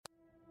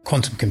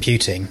quantum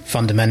computing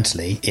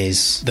fundamentally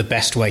is the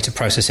best way to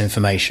process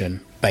information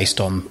based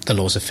on the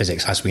laws of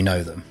physics as we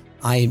know them.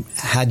 I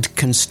had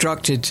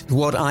constructed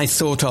what I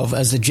thought of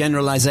as a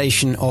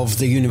generalization of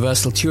the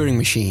universal Turing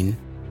machine.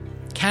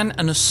 Can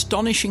an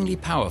astonishingly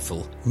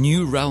powerful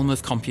new realm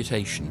of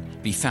computation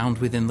be found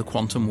within the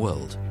quantum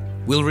world?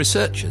 Will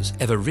researchers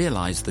ever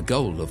realize the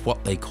goal of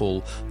what they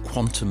call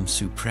quantum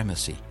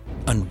supremacy?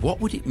 And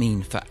what would it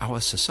mean for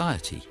our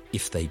society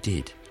if they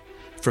did?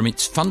 From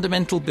its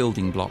fundamental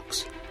building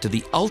blocks to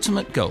the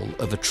ultimate goal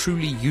of a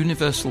truly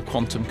universal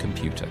quantum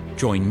computer.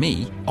 Join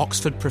me,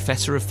 Oxford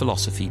Professor of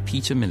Philosophy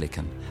Peter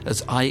Millikan,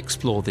 as I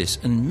explore this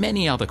and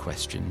many other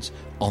questions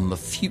on the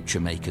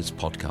Future Makers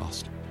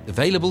podcast.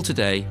 Available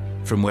today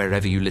from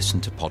wherever you listen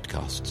to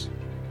podcasts.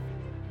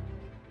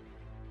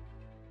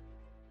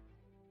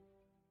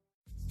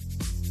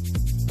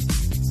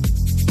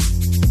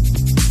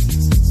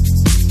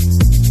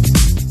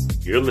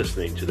 You're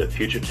listening to the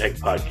Future Tech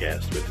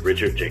Podcast with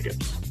Richard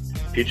Jacobs.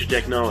 Future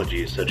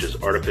technologies such as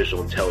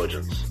artificial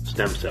intelligence,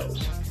 stem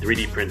cells,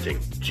 3D printing,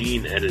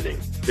 gene editing,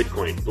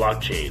 Bitcoin,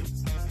 blockchain,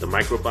 the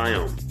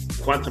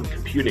microbiome, quantum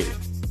computing,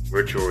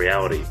 virtual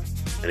reality,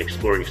 and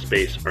exploring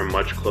space are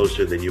much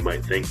closer than you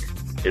might think.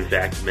 In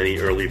fact, many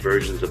early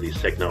versions of these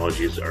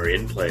technologies are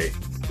in play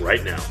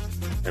right now,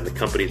 and the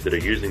companies that are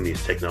using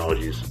these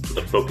technologies are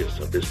the focus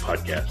of this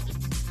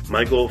podcast.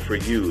 My goal for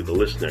you, the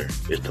listener,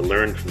 is to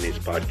learn from these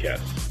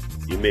podcasts.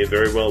 You may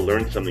very well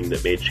learn something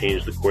that may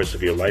change the course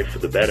of your life for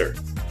the better,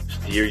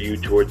 steer you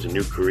towards a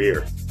new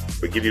career,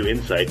 or give you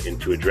insight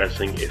into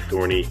addressing a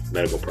thorny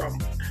medical problem.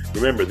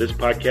 Remember, this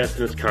podcast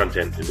and its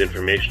content is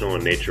informational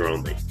in nature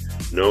only.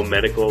 No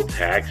medical,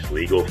 tax,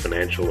 legal,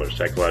 financial, or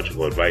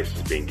psychological advice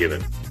is being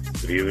given.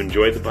 If you've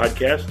enjoyed the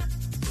podcast,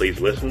 please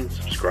listen,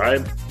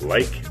 subscribe,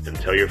 like, and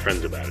tell your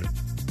friends about it.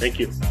 Thank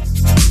you.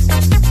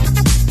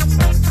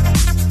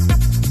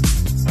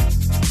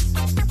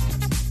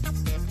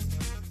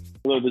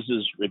 Hello, this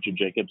is Richard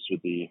Jacobs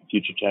with the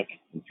Future Tech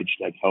and Future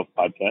Tech Health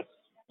podcast.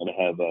 And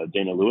I have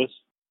Dana Lewis.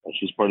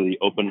 She's part of the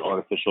Open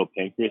Artificial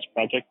Pancreas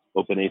Project,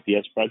 Open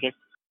APS project.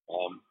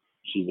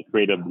 She's the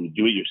creator of the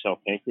Do-It-Yourself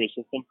Pancreas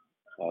System,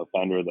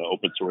 founder of the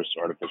open source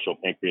artificial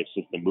pancreas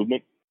system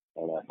movement,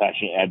 and a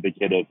passionate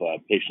advocate of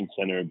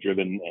patient-centered,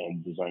 driven,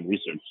 and designed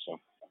research. So,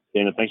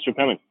 Dana, thanks for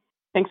coming.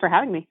 Thanks for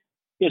having me.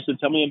 Yeah, so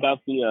tell me about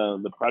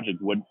the project.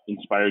 What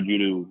inspired you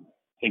to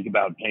think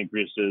about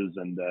pancreases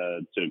and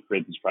to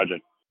create this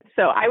project?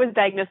 So I was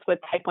diagnosed with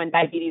type 1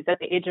 diabetes at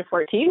the age of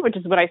 14, which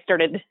is when I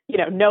started,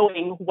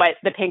 knowing what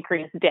the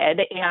pancreas did.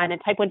 And in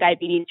type 1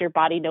 diabetes, your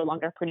body no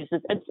longer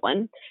produces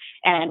insulin.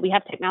 And we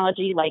have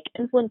technology like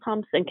insulin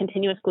pumps and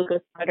continuous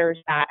glucose monitors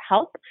that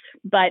help.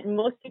 But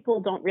most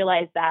people don't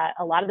realize that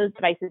a lot of those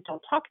devices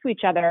don't talk to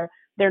each other.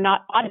 They're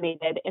not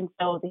automated. And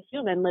so the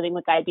human living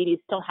with diabetes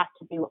still has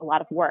to do a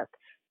lot of work.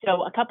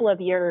 So a couple of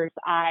years,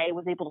 I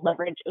was able to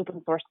leverage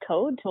open source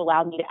code to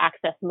allow me to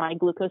access my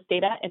glucose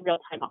data in real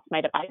time off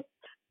my device,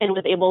 and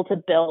was able to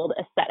build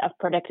a set of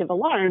predictive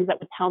alarms that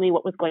would tell me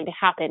what was going to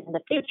happen in the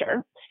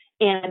future.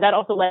 And that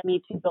also led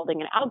me to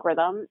building an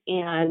algorithm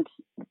and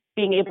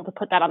being able to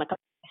put that on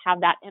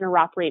have that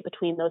interoperate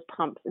between those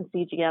pumps and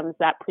CGMs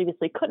that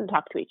previously couldn't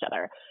talk to each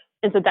other.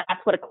 And so that's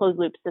what a closed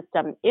loop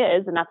system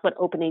is. And that's what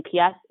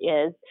OpenAPS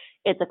is.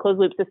 It's a closed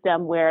loop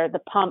system where the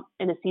pump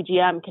and a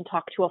CGM can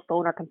talk to a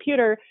phone or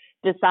computer,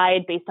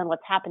 decide based on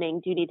what's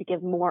happening, do you need to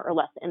give more or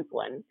less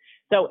insulin?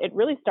 So it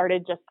really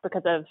started just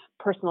because of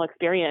personal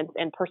experience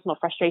and personal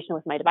frustration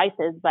with my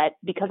devices. But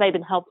because I've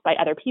been helped by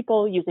other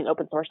people using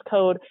open source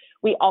code,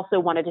 we also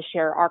wanted to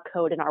share our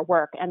code and our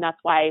work. And that's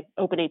why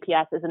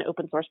OpenAPS is an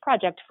open source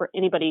project for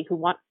anybody who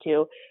wants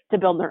to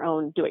build their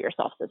own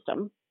do-it-yourself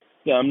system.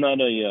 Yeah, I'm not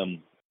a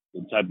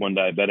type 1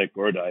 diabetic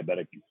or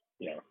diabetic,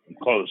 I'm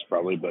close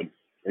probably, but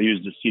I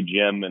use the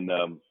CGM and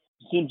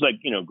it seems like,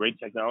 great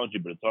technology,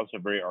 but it's also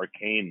very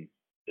arcane.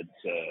 It's,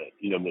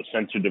 the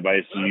sensor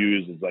device you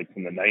use is like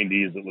from the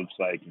 90s, it looks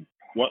like.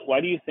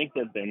 Why do you think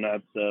that they're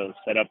not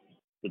set up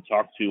to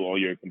talk to all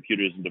your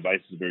computers and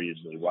devices very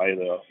easily? Why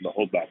the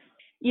holdback?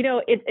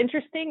 It's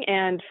interesting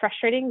and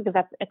frustrating because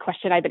that's a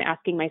question I've been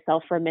asking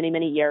myself for many,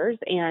 many years.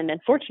 And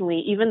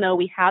unfortunately, even though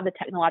we have the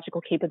technological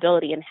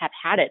capability and have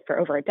had it for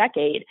over a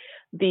decade,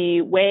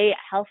 the way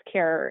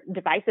healthcare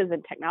devices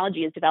and technology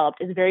is developed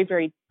is very,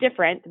 very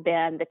different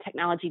than the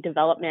technology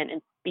development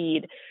and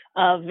speed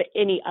of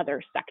any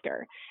other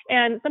sector.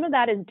 And some of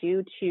that is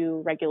due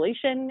to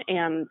regulation,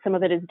 and some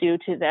of it is due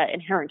to the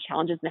inherent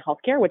challenges in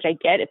healthcare, which I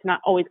get. It's not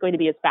always going to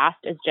be as fast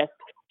as just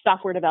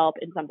software developed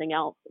in something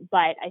else.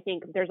 But I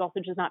think there's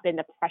also just not been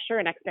the pressure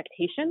and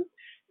expectation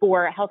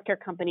for healthcare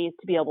companies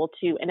to be able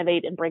to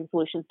innovate and bring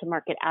solutions to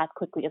market as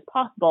quickly as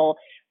possible.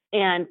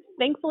 And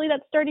thankfully,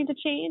 that's starting to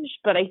change.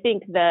 But I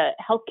think the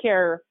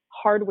healthcare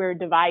hardware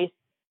device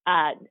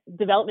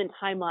development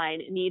timeline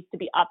needs to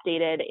be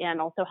updated.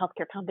 And also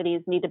healthcare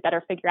companies need to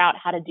better figure out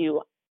how to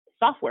do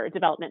software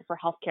development for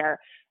healthcare.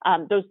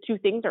 Those two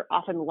things are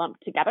often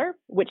lumped together,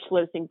 which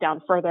slows things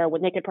down further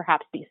when they could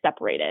perhaps be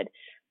separated.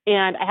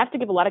 And I have to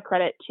give a lot of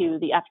credit to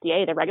the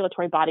FDA, the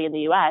regulatory body in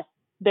the US.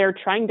 they're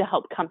trying to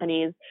help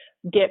companies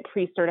get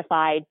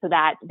pre-certified so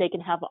that they can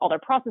have all their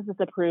processes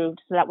approved,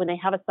 so that when they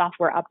have a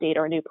software update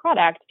or a new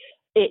product,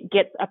 it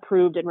gets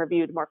approved and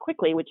reviewed more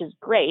quickly, which is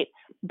great.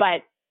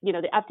 But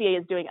the FDA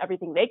is doing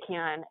everything they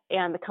can,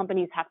 and the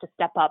companies have to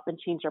step up and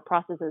change their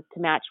processes to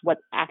match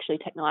what's actually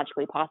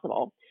technologically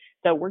possible.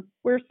 So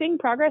we're seeing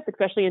progress,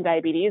 especially in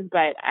diabetes,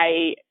 but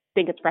I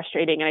think it's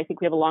frustrating, and I think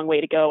we have a long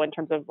way to go in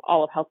terms of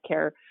all of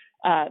healthcare,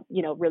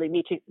 really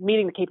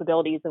meeting the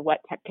capabilities of what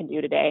tech can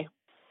do today.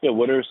 Yeah,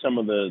 what are some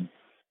of the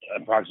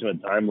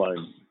approximate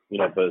timelines?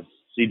 If a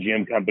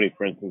CGM company,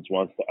 for instance,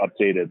 wants to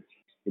update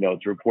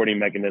its reporting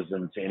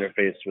mechanism to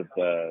interface with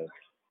a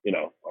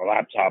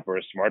laptop or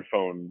a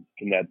smartphone,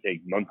 can that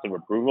take months of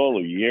approval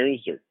or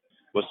years, or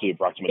what's the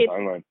approximate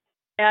timeline?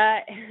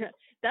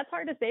 That's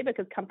hard to say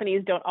because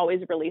companies don't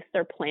always release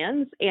their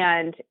plans,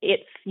 and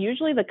it's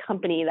usually the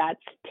company that's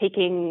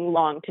taking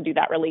long to do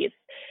that release.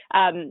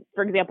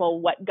 For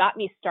example, what got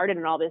me started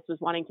in all this was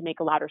wanting to make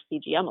a louder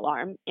CGM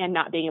alarm and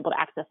not being able to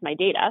access my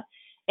data.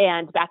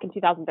 And back in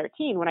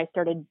 2013, when I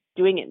started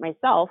doing it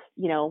myself,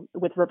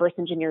 with reverse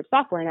engineered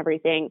software and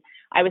everything,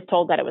 I was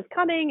told that it was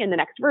coming in the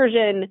next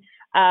version.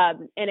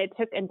 And it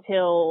took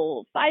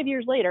until 5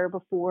 years later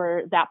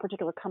before that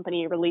particular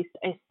company released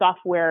a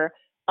software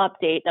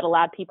update that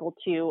allowed people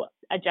to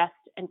adjust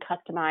and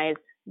customize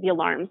the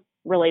alarms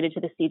related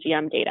to the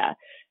CGM data.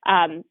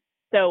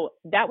 So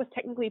that was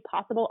technically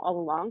possible all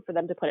along for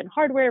them to put in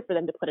hardware, for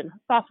them to put in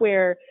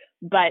software,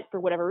 but for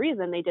whatever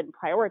reason, they didn't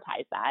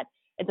prioritize that.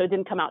 And so it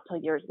didn't come out till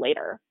years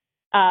later.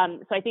 So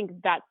I think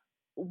that's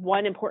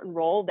one important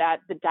role that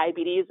the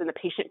diabetes and the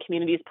patient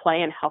communities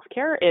play in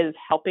healthcare, is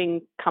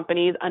helping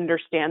companies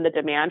understand the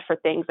demand for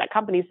things that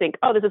companies think,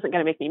 oh, this isn't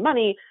going to make me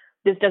money.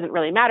 This doesn't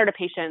really matter to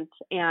patients.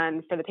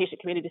 And for the patient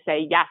community to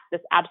say, yes,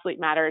 this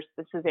absolutely matters.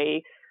 This is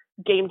a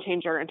game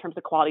changer in terms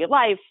of quality of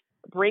life.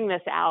 Bring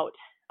this out.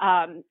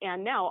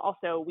 And now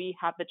also we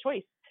have the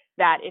choice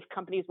that if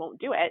companies won't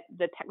do it,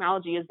 the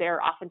technology is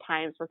there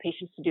oftentimes for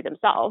patients to do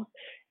themselves.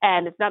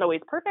 And it's not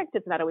always perfect.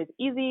 It's not always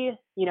easy,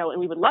 and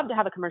we would love to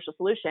have a commercial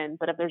solution.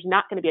 But if there's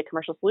not going to be a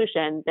commercial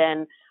solution,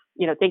 then,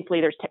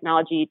 thankfully there's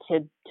technology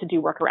to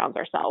do workarounds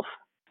ourselves.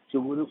 So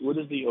what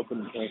is the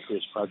Open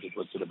Pancreas Project?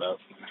 What's it about?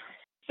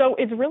 So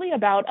it's really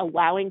about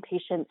allowing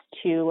patients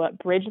to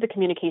bridge the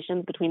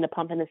communications between the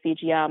pump and the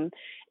CGM,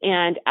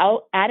 and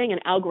adding an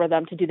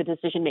algorithm to do the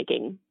decision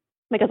making.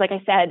 Because like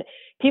I said,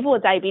 people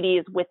with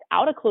diabetes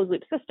without a closed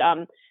loop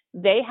system,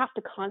 they have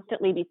to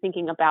constantly be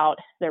thinking about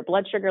their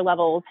blood sugar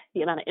levels,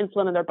 the amount of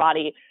insulin in their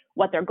body,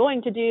 what they're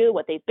going to do,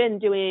 what they've been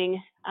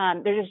doing.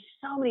 There's just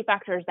so many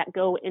factors that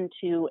go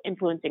into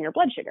influencing your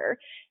blood sugar.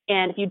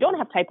 And if you don't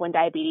have type 1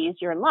 diabetes,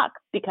 you're in luck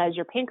because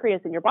your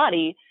pancreas in your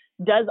body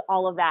does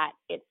all of that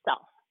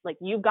itself. Like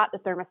you've got the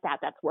thermostat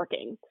that's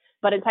working.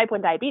 But in type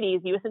 1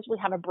 diabetes, you essentially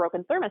have a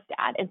broken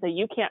thermostat. And so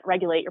you can't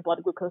regulate your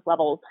blood glucose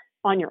levels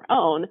on your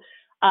own,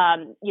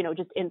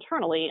 just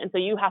internally. And so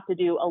you have to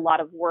do a lot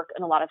of work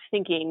and a lot of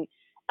thinking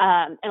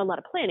and a lot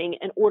of planning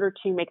in order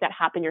to make that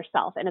happen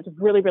yourself. And it's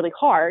really, really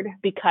hard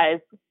because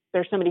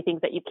there's so many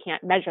things that you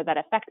can't measure that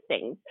affect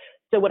things.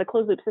 So what a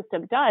closed loop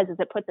system does is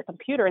it puts a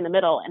computer in the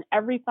middle, and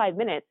every 5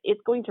 minutes,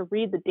 it's going to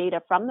read the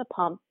data from the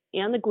pump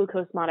and the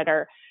glucose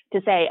monitor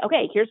to say,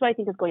 okay, here's what I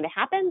think is going to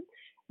happen.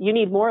 You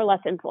need more or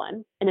less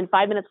insulin. And then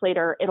 5 minutes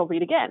later, it'll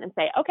read again and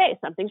say, okay,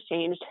 something's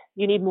changed.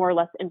 You need more or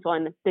less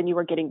insulin than you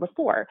were getting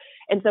before.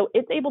 And so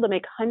it's able to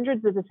make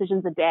hundreds of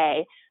decisions a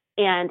day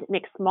and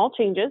make small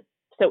changes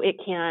so it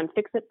can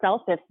fix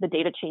itself if the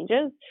data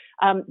changes.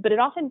 But it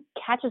often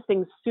catches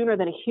things sooner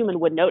than a human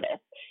would notice.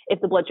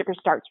 If the blood sugar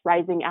starts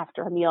rising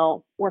after a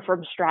meal, or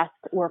from stress,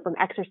 or from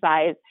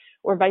exercise,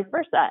 or vice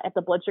versa, if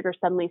the blood sugar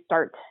suddenly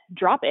starts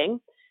dropping,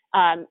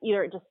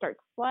 either it just starts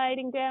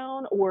sliding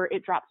down or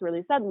it drops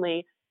really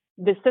suddenly,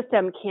 the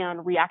system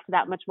can react to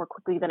that much more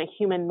quickly than a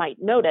human might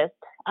notice,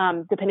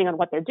 depending on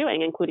what they're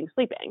doing, including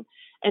sleeping.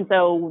 And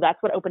so that's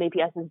what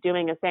OpenAPS is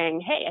doing, is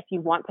saying, hey, if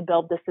you want to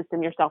build this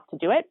system yourself to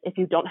do it, if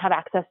you don't have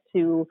access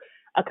to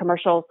a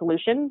commercial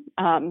solution,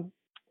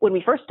 when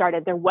we first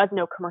started, there was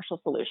no commercial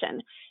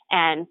solution.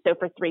 And so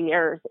for 3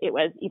 years, it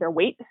was either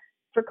wait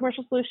for a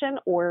commercial solution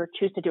or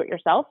choose to do it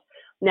yourself.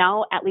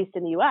 Now, at least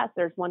in the US,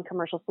 there's one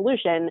commercial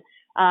solution,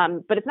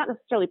 but it's not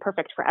necessarily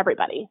perfect for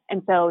everybody.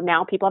 And so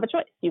now people have a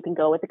choice. You can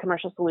go with a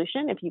commercial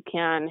solution if you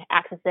can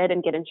access it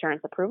and get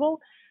insurance approval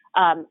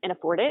and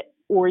afford it,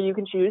 or you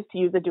can choose to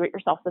use a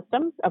do-it-yourself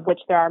system, of which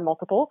there are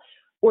multiple,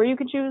 or you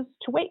can choose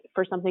to wait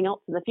for something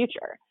else in the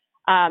future.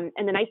 And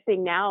the nice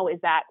thing now is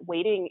that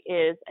waiting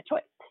is a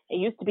choice. It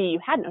used to be you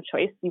had no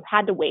choice, you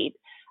had to wait,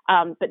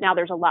 but now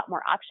there's a lot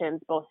more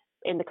options, both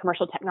in the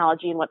commercial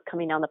technology and what's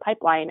coming down the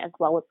pipeline, as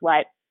well as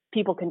what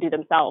people can do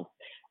themselves.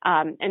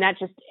 And that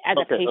just, as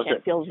a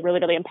patient, feels really,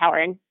 really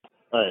empowering.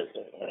 All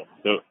right.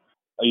 So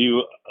are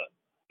you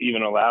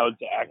even allowed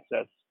to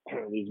access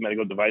these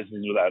medical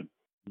devices without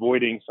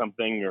voiding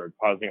something or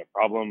causing a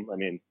problem? I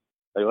mean,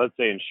 like, let's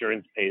say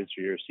insurance pays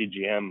for your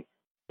CGM.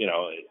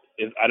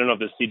 I don't know if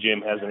the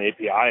CGM has an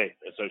API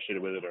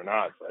associated with it or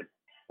not, but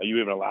are you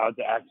even allowed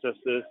to access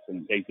this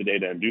and take the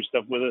data and do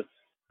stuff with it?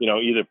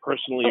 either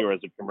personally or as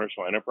a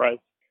commercial enterprise?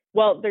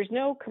 Well, there's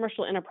no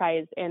commercial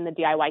enterprise in the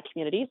DIY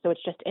community, so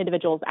it's just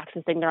individuals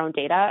accessing their own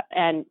data.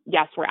 And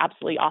yes, we're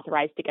absolutely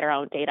authorized to get our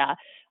own data.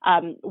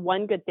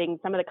 One good thing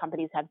some of the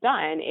companies have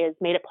done is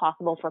made it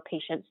possible for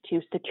patients to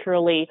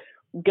securely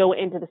go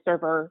into the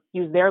server,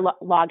 use their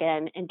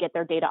login, and get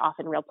their data off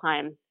in real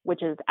time,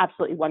 which is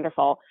absolutely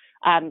wonderful.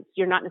 So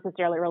you're not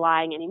necessarily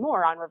relying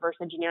anymore on reverse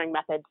engineering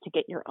methods to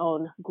get your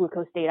own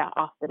glucose data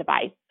off the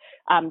device.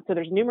 So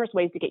there's numerous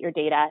ways to get your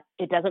data.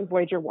 It doesn't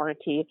void your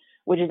warranty,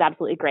 which is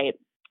absolutely great.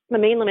 The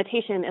main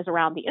limitation is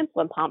around the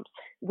insulin pumps.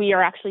 We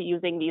are actually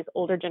using these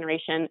older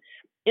generation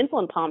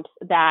insulin pumps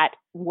that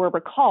were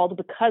recalled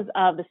because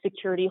of the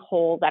security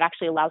hole that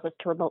actually allows us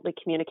to remotely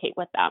communicate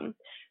with them.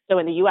 So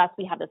in the US,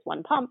 we have this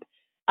one pump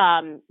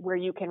where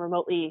you can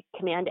remotely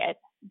command it,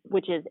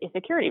 which is a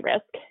security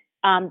risk.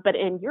 But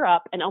in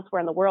Europe and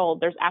elsewhere in the world,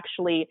 there's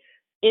actually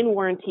in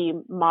warranty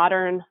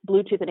modern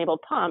Bluetooth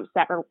enabled pumps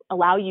that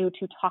allow you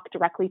to talk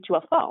directly to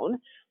a phone.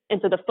 And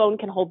so the phone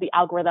can hold the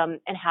algorithm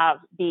and have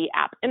the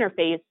app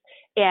interface,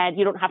 and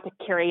you don't have to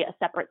carry a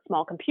separate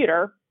small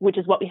computer, which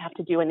is what we have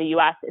to do in the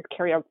US, is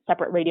carry a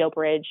separate radio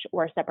bridge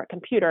or a separate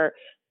computer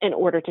in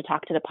order to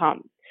talk to the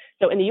pump.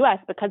 So in the US,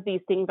 because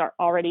these things are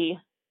already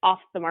off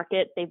the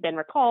market, they've been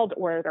recalled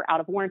or they're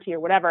out of warranty or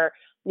whatever,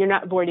 you're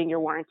not voiding your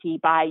warranty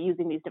by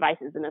using these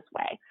devices in this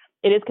way.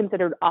 It is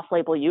considered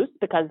off-label use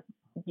because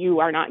you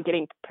are not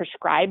getting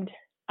prescribed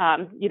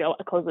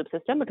a closed loop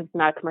system because it's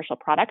not a commercial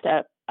product.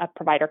 A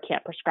provider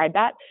can't prescribe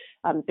that,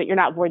 but you're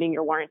not voiding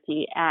your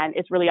warranty. And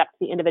it's really up to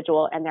the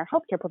individual and their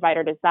healthcare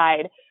provider to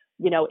decide,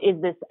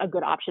 is this a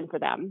good option for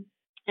them?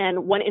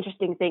 And one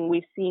interesting thing,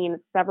 we've seen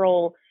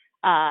several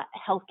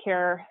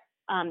healthcare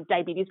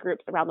diabetes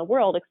groups around the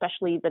world,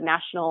 especially the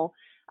national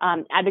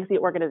advocacy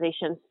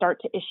organizations, start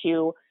to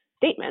issue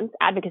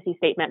advocacy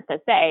statements that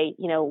say,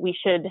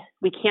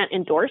 we can't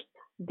endorse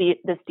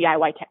this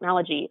DIY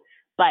technology,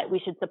 but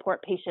we should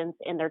support patients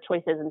in their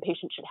choices, and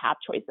patients should have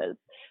choices.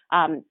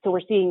 So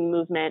we're seeing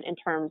movement in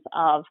terms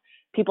of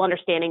people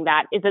understanding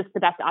that, is this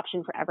the best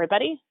option for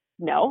everybody?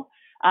 No,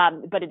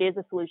 but it is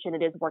a solution.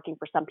 It is working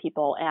for some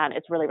people, and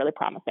it's really, really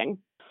promising.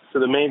 So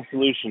the main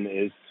solution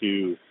is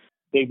to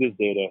take this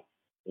data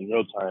in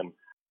real time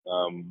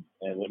and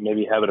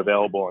maybe have it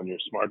available on your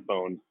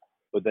smartphone,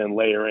 but then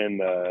layer in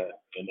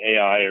an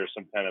AI or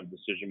some kind of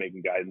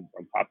decision-making guidance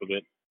on top of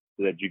it,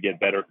 so that you get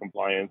better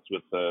compliance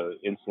with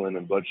insulin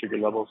and blood sugar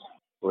levels?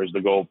 Or is the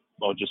goal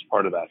just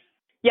part of that?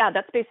 Yeah,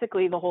 that's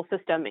basically the whole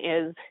system,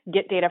 is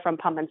get data from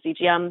pump and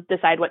CGM,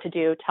 decide what to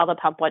do, tell the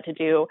pump what to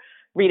do,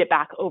 read it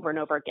back over and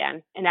over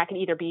again. And that can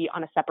either be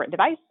on a separate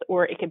device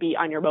or it could be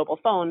on your mobile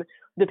phone,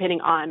 depending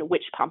on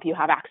which pump you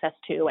have access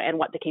to and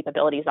what the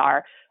capabilities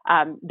are.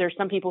 There's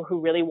some people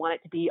who really want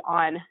it to be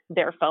on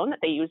their phone that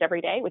they use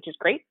every day, which is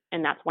great.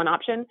 And that's one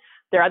option.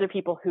 There are other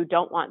people who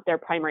don't want their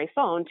primary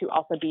phone to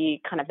also be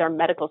kind of their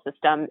medical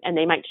system, and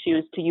they might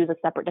choose to use a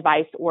separate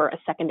device or a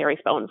secondary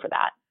phone for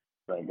that.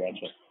 Right,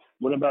 gotcha.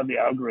 What about the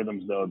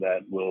algorithms, though, that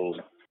will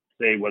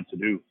say what to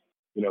do?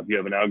 If you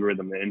have an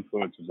algorithm that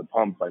influences a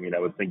pump, I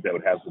would think that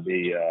would have to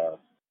be,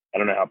 I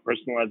don't know how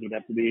personalized it would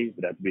have to be. It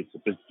would have to be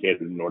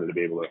sophisticated in order to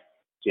be able to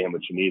jam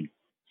what you need.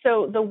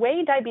 So the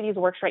way diabetes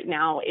works right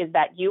now is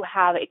that you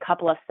have a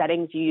couple of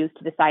settings you use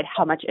to decide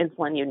how much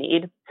insulin you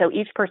need. So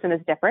each person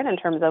is different in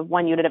terms of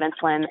 1 unit of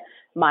insulin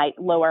might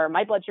lower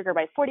my blood sugar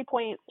by 40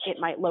 points. It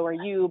might lower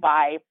you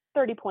by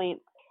 30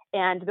 points.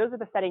 And those are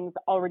the settings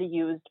already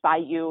used by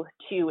you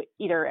to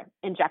either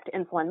inject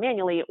insulin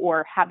manually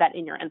or have that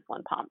in your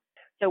insulin pump.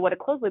 So what a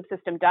closed loop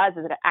system does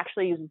is it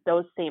actually uses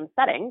those same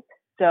settings.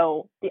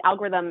 So the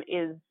algorithm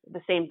is the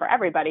same for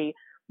everybody,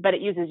 but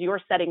it uses your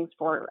settings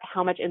for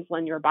how much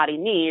insulin your body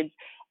needs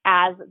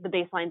as the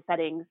baseline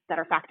settings that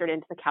are factored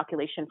into the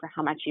calculation for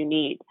how much you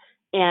need.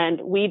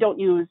 And we don't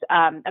use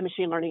a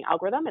machine learning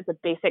algorithm. It's a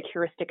basic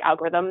heuristic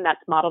algorithm that's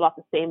modeled off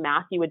the same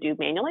math you would do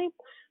manually.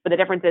 But the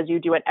difference is you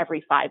do it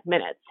every 5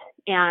 minutes.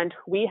 And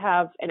we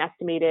have an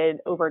estimated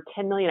over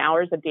 10 million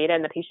hours of data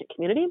in the patient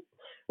community.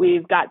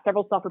 We've got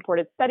several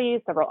self-reported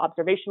studies, several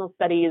observational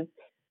studies,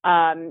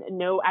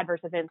 no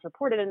adverse events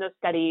reported in those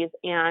studies,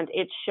 and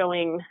it's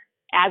showing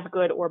as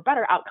good or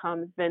better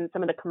outcomes than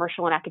some of the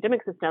commercial and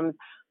academic systems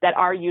that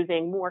are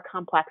using more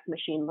complex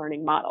machine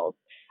learning models.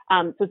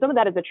 So some of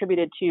that is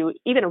attributed to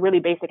even a really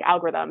basic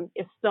algorithm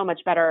is so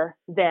much better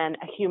than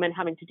a human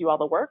having to do all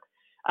the work.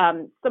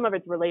 Some of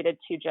it's related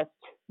to just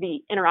the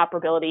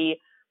interoperability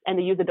and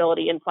the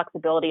usability and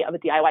flexibility of a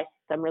DIY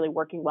system really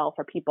working well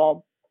for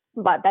people.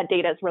 But that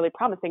data is really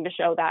promising to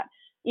show that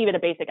even a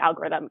basic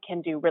algorithm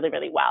can do really,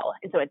 really well.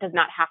 And so it does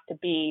not have to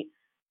be,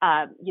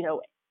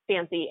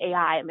 fancy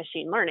AI and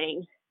machine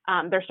learning.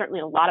 There's certainly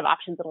a lot of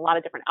options and a lot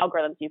of different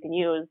algorithms you can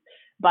use,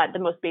 but the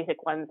most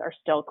basic ones are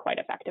still quite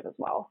effective as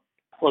well.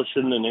 Well,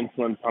 shouldn't an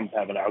insulin pump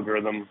have an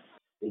algorithm?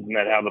 Isn't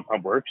that how the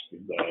pump works?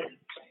 It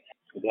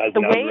has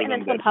an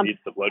algorithm that reads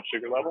the blood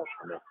sugar level?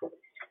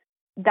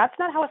 That's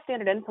not how a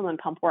standard insulin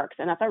pump works,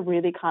 and that's a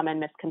really common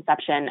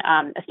misconception.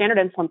 A standard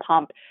insulin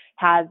pump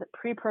has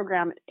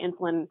pre-programmed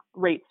insulin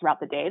rates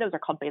throughout the day. Those are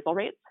called basal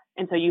rates.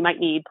 And so you might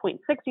need 0.6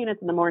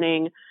 units in the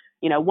morning,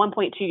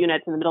 1.2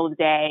 units in the middle of the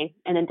day,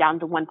 and then down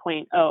to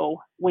 1.0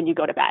 when you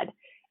go to bed.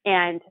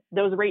 And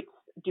those rates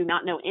do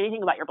not know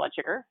anything about your blood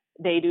sugar.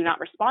 They do not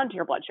respond to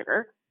your blood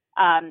sugar.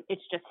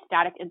 It's just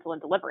static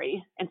insulin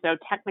delivery. And so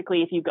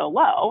technically, if you go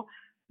low,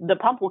 the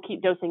pump will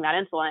keep dosing that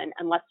insulin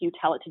unless you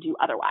tell it to do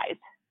otherwise.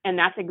 And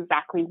that's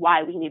exactly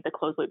why we need the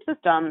closed loop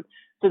system,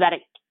 so that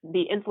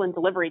the insulin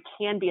delivery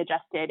can be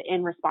adjusted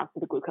in response to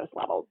the glucose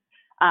levels.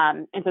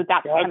 And so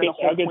that's kind of the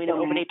whole point of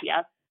open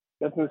APS.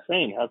 That's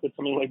insane. How could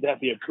something like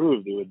that be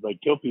approved? It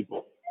would kill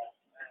people.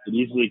 It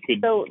easily could,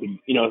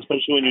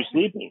 especially when you're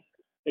sleeping.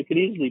 It could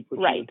easily put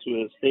you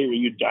into a state where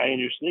you die in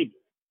your sleep.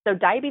 So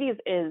diabetes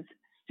is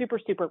super,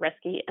 super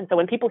risky. And so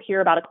when people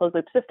hear about a closed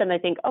loop system, they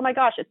think, oh my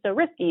gosh, it's so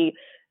risky,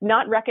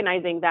 not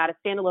recognizing that a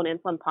standalone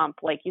insulin pump,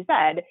 like you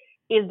said,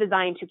 is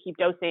designed to keep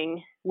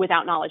dosing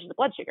without knowledge of the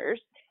blood sugars.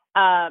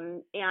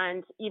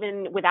 And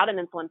even without an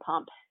insulin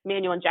pump,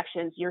 manual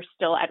injections, you're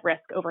still at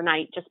risk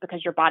overnight just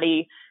because your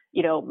body,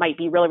 might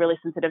be really, really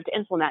sensitive to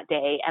insulin that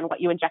day. And what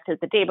you injected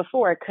the day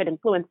before could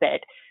influence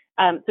it.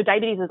 So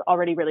diabetes is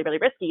already really, really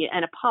risky.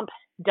 And a pump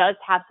does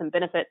have some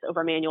benefits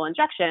over manual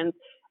injections,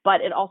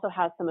 but it also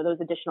has some of those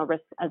additional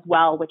risks as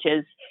well, which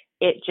is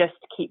it just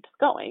keeps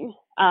going.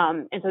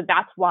 And so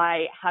that's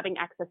why having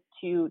access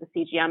to the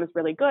CGM is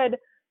really good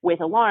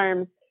with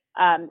alarms.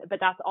 But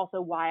that's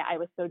also why I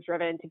was so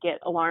driven to get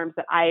alarms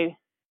that I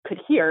could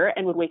hear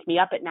and would wake me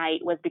up at night,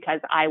 was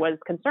because I was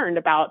concerned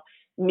about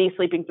me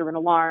sleeping through an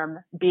alarm,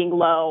 being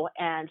low,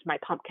 and my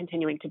pump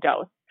continuing to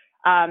dose.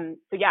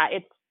 So yeah,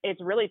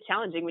 it's really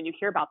challenging when you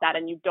hear about that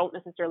and you don't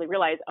necessarily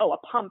realize, a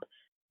pump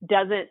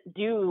doesn't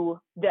do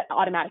the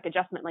automatic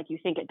adjustment like you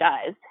think it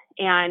does.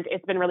 And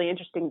it's been really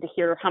interesting to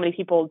hear how many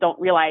people don't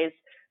realize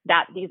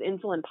that these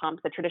insulin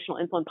pumps, the traditional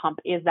insulin pump,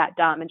 is that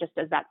dumb and just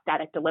does that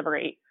static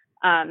delivery.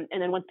 And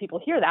then once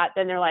people hear that,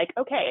 then they're like,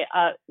 okay,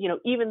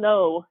 even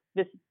though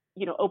this,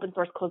 open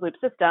source closed loop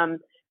system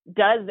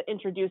does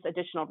introduce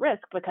additional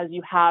risk because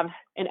you have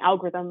an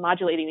algorithm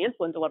modulating the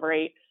insulin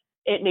delivery,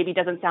 it maybe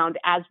doesn't sound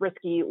as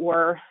risky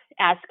or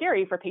as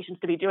scary for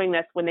patients to be doing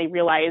this when they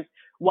realize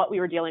what we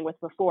were dealing with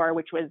before,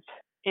 which was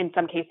in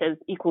some cases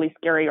equally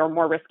scary or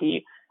more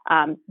risky,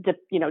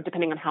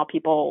 depending on how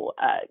people,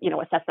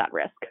 assess that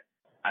risk.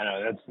 I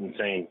know, that's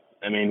insane.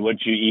 I mean, what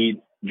you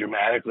eat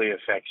dramatically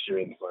affects your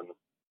insulin.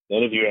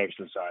 Then if you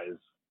exercise,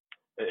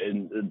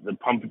 and the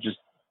pump just,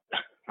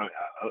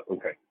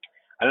 okay.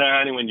 I don't know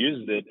how anyone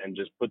uses it and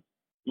just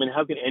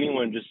how can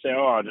anyone just say,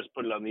 I'll just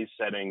put it on these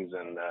settings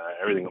and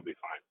everything will be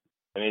fine.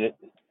 I mean,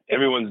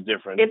 everyone's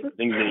different.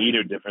 Things they eat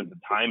are different. The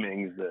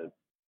timings,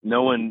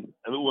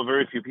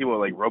 very few people are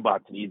like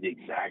robots that eat the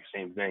exact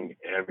same thing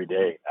every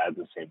day at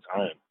the same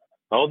time.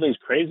 The whole thing's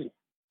crazy.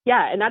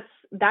 Yeah, and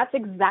that's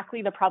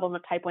exactly the problem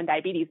of type 1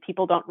 diabetes.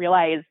 People don't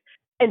realize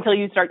until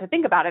you start to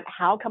think about it,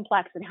 how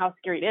complex and how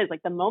scary it is.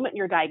 Like the moment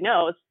you're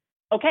diagnosed,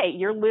 okay,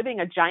 you're living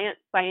a giant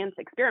science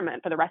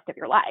experiment for the rest of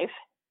your life.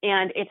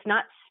 And it's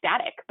not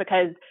static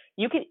because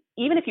you can,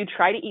 even if you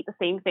try to eat the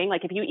same thing,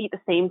 like if you eat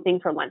the same thing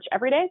for lunch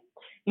every day,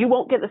 you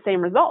won't get the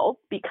same results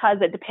because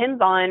it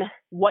depends on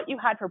what you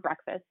had for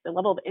breakfast, the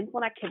level of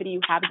insulin activity you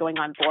have going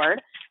on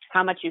board,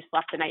 how much you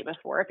slept the night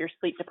before. If you're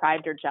sleep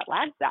deprived or jet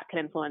lagged, that can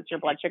influence your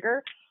blood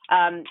sugar.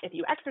 If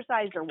you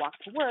exercised or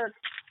walked to work,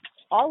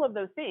 all of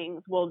those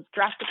things will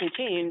drastically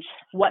change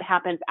what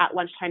happens at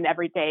lunchtime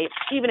every day,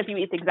 even if you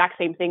eat the exact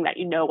same thing that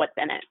you know what's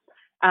in it.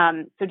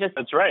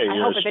 That's right.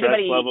 Your stress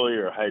level,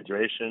 your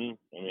hydration,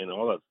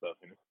 all that stuff.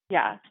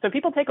 Yeah. So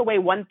people take away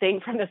one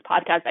thing from this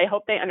podcast. I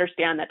hope they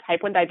understand that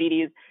type 1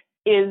 diabetes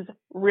is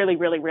really,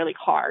 really, really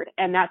hard.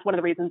 And that's one of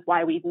the reasons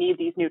why we need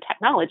these new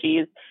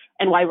technologies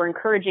and why we're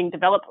encouraging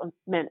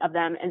development of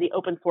them in the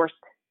open source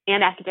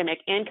and academic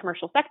and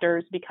commercial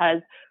sectors,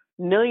 because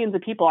millions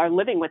of people are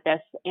living with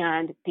this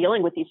and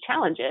dealing with these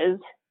challenges.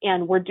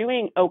 And we're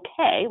doing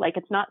okay. Like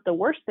it's not the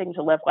worst thing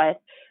to live with,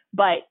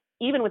 but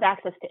even with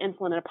access to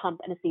insulin and a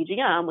pump and a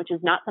CGM, which is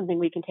not something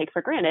we can take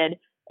for granted,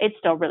 it's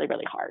still really,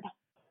 really hard.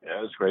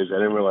 Yeah, it's crazy. I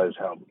didn't realize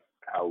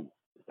how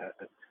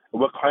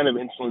what kind of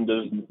insulin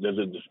does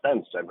it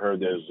dispense? I've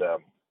heard there's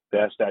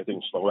fast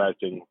acting, slow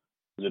acting.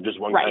 Is it just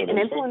one kind of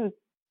insulin?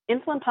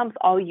 And insulin pumps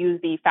all use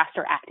the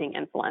faster acting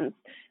insulins.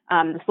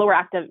 The slower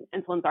active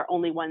insulins are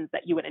only ones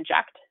that you would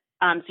inject.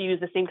 So you use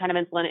the same kind of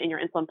insulin in your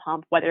insulin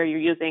pump, whether you're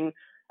using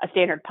a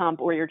standard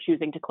pump or you're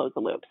choosing to close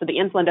the loop. So the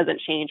insulin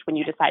doesn't change when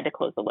you decide to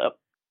close the loop.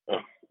 Oh,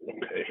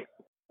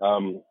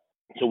 okay.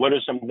 So what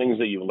are some things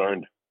that you've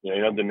learned? You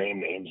don't have to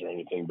name names or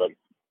anything, but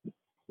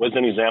what's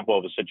an example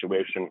of a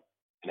situation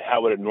and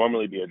how would it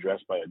normally be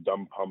addressed by a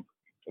dumb pump?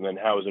 And then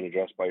how is it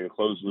addressed by your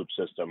closed loop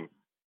system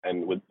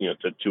and with,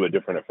 to a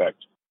different effect?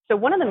 So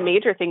one of the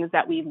major things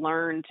that we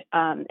learned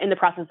in the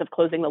process of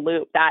closing the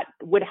loop that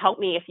would help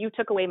me if you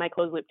took away my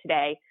closed loop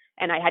today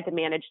and I had to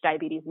manage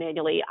diabetes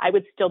manually, I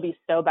would still be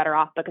so better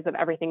off because of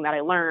everything that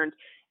I learned.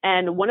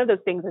 And one of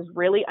those things is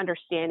really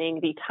understanding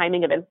the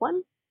timing of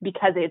insulin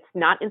because it's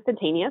not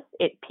instantaneous.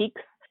 It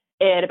peaks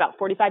at about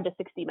 45 to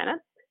 60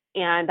 minutes.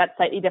 and that's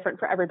slightly different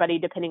for everybody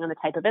depending on the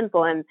type of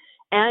insulin.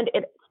 And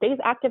it stays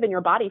active in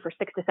your body for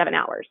 6 to 7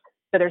 hours.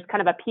 So there's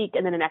kind of a peak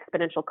and then an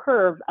exponential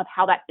curve of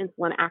how that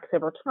insulin acts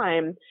over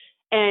time.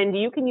 And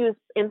you can use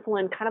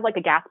insulin kind of like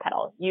a gas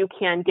pedal. You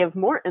can give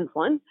more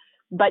insulin,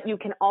 but you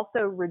can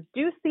also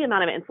reduce the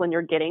amount of insulin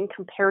you're getting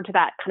compared to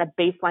that kind of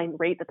baseline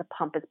rate that the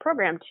pump is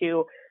programmed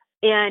to.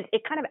 And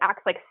it kind of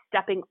acts like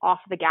stepping off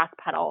the gas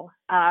pedal.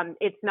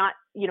 It's not,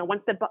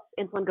 once the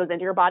insulin goes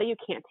into your body, you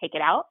can't take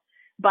it out.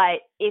 But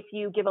if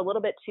you give a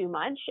little bit too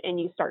much and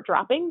you start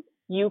dropping,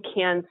 you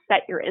can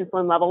set your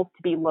insulin levels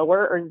to be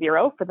lower or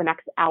zero for the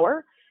next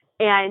hour.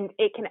 And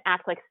it can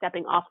act like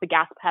stepping off the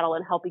gas pedal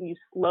and helping you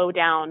slow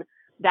down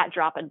that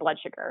drop in blood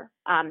sugar.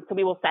 So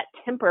we will set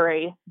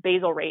temporary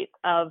basal rates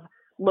of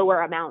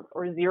lower amounts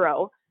or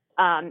zero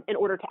in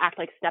order to act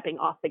like stepping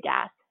off the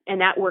gas.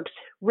 And that works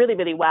really,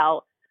 really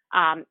well,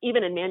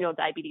 even in manual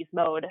diabetes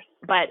mode.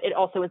 But it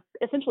also is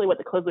essentially what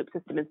the closed loop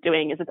system is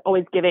doing, is it's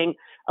always giving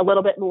a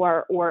little bit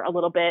more or a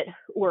little bit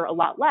or a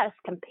lot less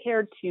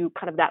compared to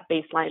kind of that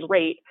baseline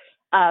rate.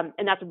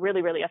 And that's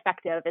really, really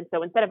effective. And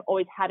so instead of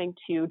always having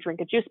to drink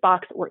a juice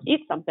box or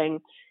eat something,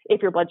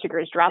 if your blood sugar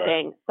is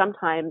dropping,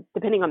 sometimes,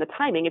 depending on the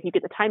timing, if you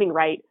get the timing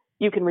right,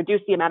 you can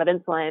reduce the amount of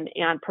insulin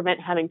and prevent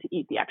having to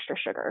eat the extra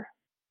sugar.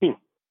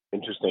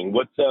 Interesting.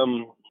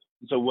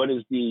 So what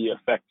is the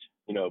effect,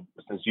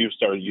 since you've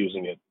started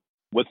using it,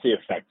 what's the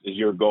effect? Is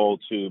your goal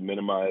to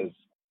minimize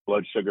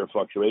blood sugar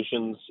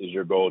fluctuations? Is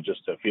your goal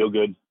just to feel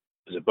good?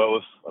 Is it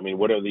both? I mean,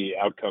 what are the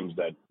outcomes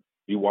that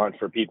you want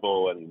for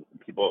people and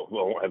people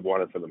who have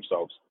wanted for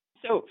themselves?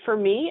 So for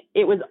me,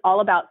 it was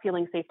all about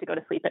feeling safe to go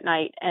to sleep at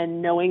night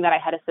and knowing that I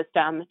had a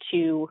system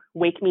to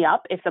wake me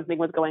up if something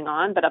was going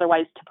on, but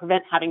otherwise to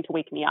prevent having to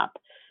wake me up.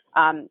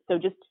 So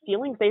just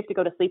feeling safe to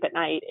go to sleep at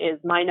night is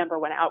my number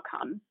one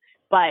outcome.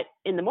 But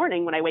in the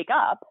morning when I wake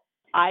up,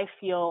 I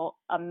feel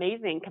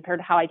amazing compared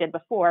to how I did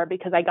before,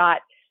 because I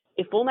got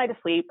a full night of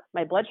sleep.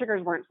 My blood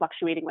sugars weren't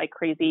fluctuating like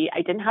crazy.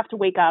 I didn't have to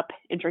wake up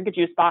and drink a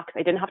juice box.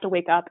 I didn't have to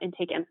wake up and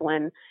take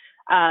insulin.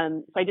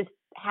 So I just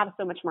have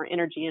so much more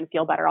energy and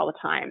feel better all the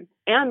time.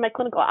 And my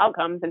clinical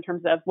outcomes in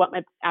terms of what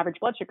my average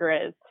blood sugar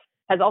is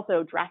has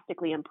also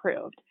drastically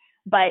improved.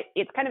 But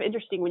it's kind of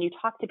interesting when you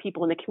talk to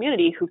people in the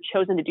community who've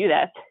chosen to do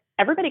this,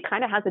 everybody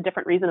kind of has a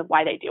different reason of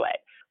why they do it.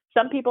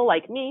 Some people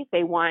like me,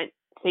 they want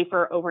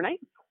safer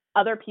overnights.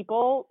 Other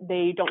people,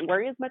 they don't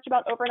worry as much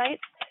about overnights,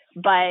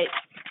 but,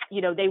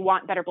 they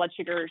want better blood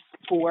sugars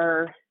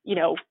for,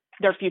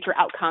 their future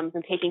outcomes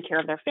and taking care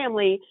of their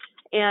family.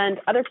 And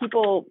other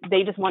people,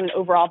 they just want an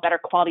overall better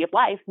quality of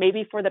life,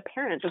 maybe for the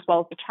parents as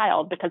well as the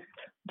child, because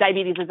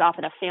diabetes is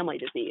often a family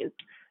disease.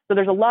 So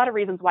there's a lot of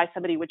reasons why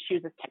somebody would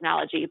choose this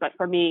technology. But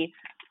for me,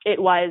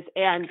 it was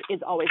and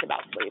is always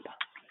about sleep.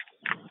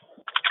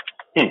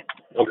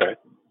 Okay.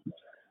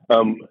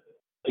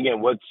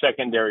 Again, what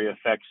secondary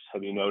effects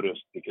have you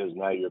noticed? Because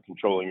now you're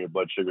controlling your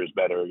blood sugars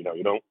better. You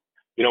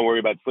don't worry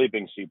about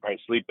sleeping, so you probably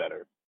sleep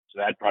better. So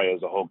that probably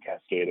has a whole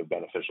cascade of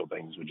beneficial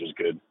things, which is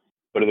good.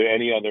 But are there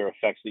any other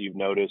effects that you've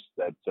noticed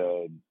that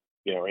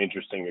are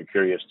interesting or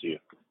curious to you,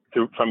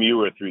 from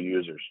you or through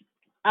users?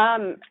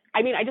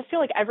 I just feel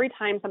like every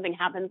time something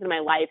happens in my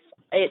life,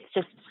 it's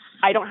just,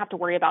 I don't have to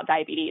worry about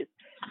diabetes.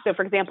 So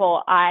for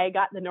example, I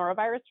got the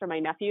norovirus from my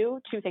nephew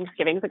 2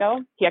 Thanksgivings ago.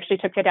 He actually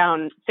took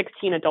down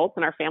 16 adults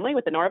in our family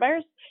with the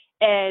norovirus.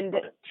 And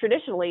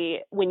traditionally,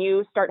 when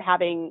you start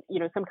having,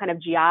 some kind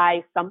of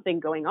GI, something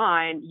going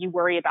on, you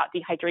worry about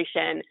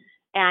dehydration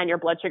and your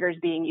blood sugars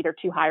being either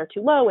too high or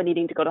too low and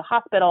needing to go to the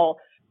hospital.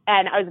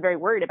 And I was very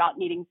worried about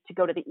needing to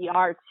go to the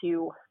ER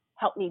to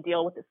help me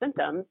deal with the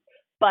symptoms.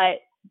 But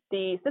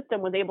the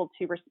system was able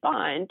to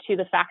respond to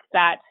the fact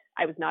that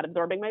I was not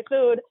absorbing my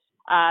food,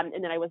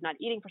 and then I was not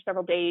eating for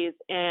several days,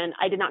 and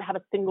I did not have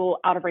a single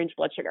out-of-range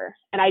blood sugar,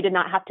 and I did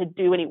not have to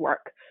do any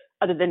work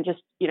other than just,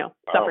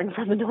 suffering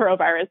from the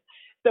norovirus.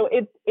 So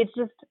it's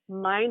just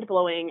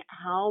mind-blowing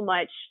how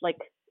much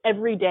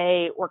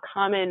everyday or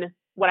common,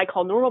 what I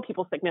call normal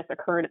people sickness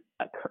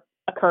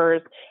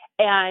occurs,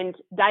 and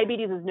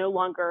diabetes is no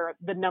longer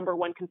the number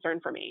one concern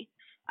for me.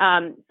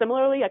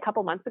 Similarly, a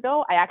couple months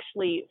ago, I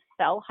actually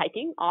fell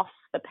hiking off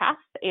the path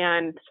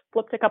and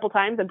flipped a couple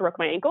times and broke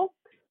my ankle.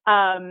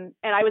 And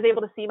I was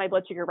able to see my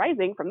blood sugar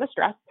rising from the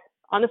stress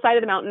on the side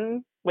of the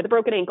mountain with a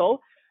broken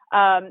ankle.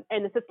 And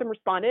the system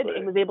responded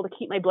and was able to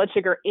keep my blood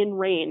sugar in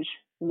range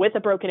with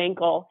a broken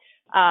ankle.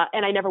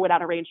 And I never went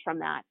out of range from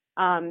that.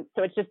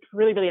 So it's just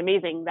really, really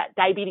amazing that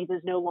diabetes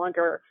is no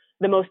longer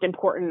the most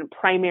important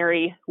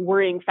primary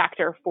worrying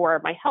factor for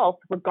my health,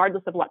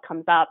 regardless of what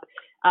comes up.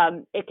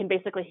 It can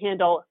basically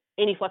handle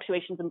any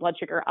fluctuations in blood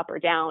sugar up or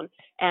down,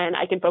 and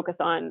I can focus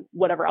on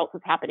whatever else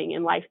is happening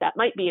in life that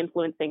might be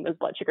influencing those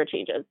blood sugar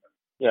changes.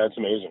 Yeah, that's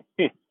amazing.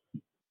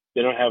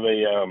 They don't have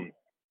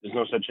there's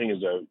no such thing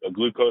as a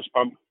glucose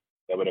pump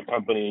that would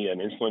accompany an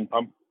insulin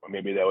pump, or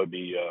maybe that would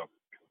be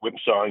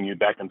whipsawing you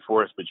back and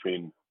forth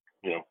between,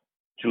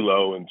 too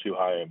low and too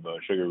high of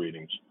sugar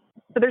readings.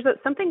 So there's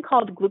something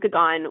called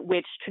glucagon,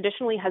 which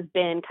traditionally has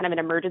been kind of an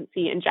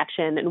emergency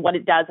injection. And what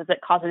it does is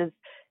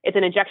it's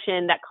an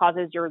injection that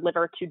causes your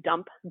liver to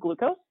dump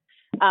glucose.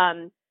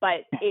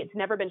 But it's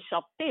never been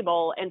shelf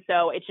stable. And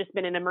so it's just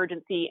been an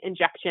emergency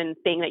injection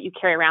thing that you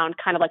carry around,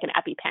 kind of like an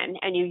EpiPen,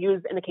 and you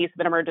use in the case of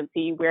an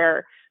emergency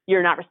where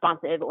you're not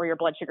responsive or your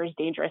blood sugar is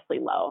dangerously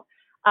low.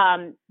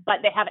 But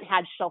they haven't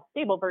had shelf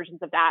stable versions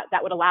of that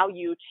would allow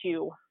you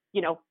to,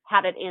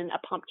 have it in a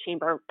pump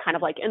chamber, kind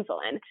of like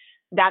insulin.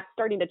 That's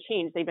starting to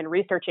change. They've been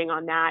researching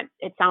on that.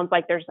 It sounds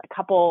like there's a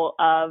couple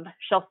of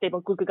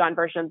shelf-stable glucagon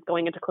versions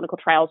going into clinical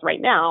trials right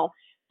now.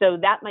 So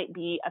that might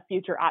be a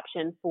future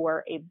option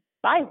for a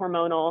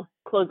bihormonal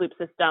closed-loop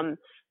system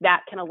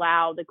that can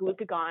allow the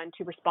glucagon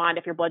to respond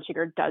if your blood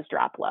sugar does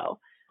drop low.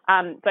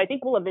 So I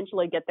think we'll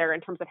eventually get there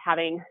in terms of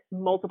having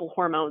multiple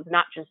hormones,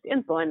 not just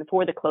insulin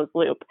for the closed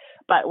loop,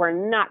 but we're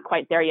not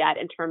quite there yet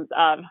in terms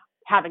of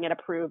having it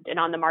approved and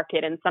on the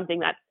market and something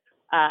that's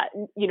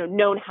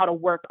known how to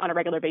work on a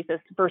regular basis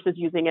versus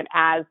using it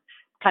as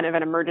kind of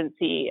an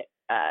emergency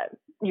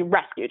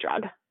rescue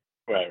drug.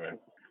 Right.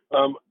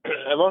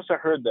 I've also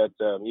heard that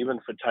even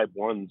for type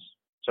 1s,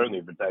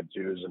 certainly for type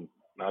 2s and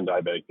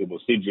non-diabetic people,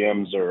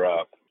 CGMs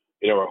are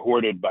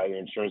hoarded by the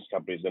insurance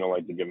companies. They don't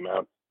like to give them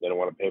out. They don't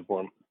want to pay for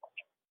them.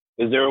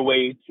 Is there a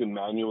way to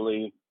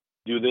manually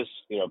do this?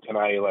 Can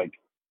I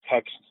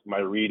text my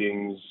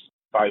readings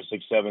 5,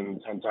 6, 7,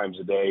 10 times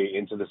a day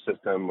into the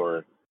system,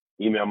 or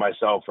email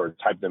myself, or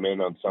type them in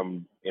on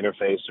some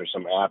interface or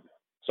some app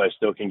so I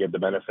still can get the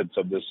benefits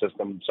of this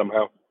system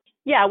somehow?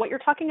 Yeah, what you're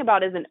talking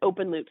about is an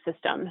open loop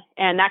system,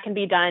 and that can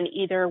be done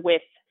either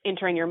with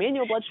entering your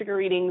manual blood sugar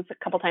readings a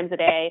couple times a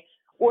day,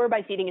 or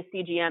by feeding a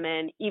CGM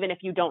in, even if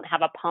you don't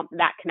have a pump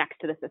that connects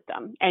to the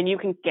system. And you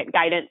can get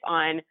guidance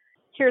on,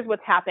 here's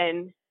what's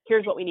happened,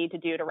 here's what we need to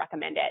do to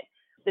recommend it.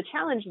 The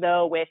challenge,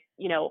 though, with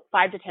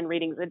 5 to 10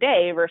 readings a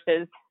day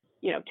versus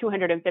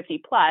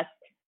 250 plus,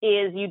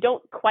 is you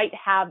don't quite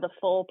have the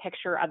full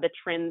picture of the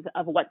trends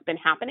of what's been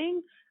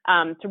happening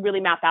to really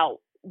map out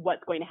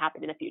what's going to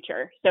happen in the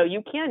future. So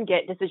you can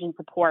get decision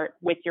support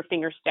with your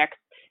finger sticks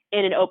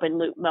in an open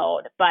loop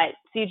mode, but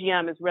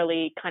CGM is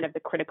really kind of the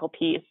critical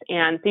piece.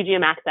 And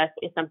CGM access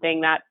is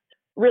something that's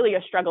really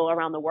a struggle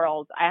around the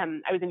world. I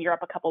was in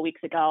Europe a couple of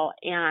weeks ago,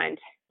 and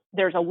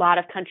there's a lot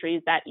of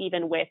countries that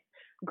even with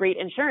great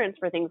insurance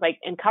for things like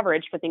and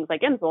coverage for things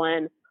like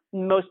insulin,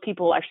 most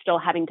people are still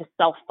having to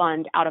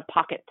self-fund out of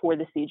pocket for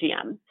the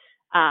CGM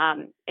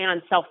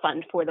and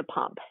self-fund for the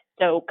pump.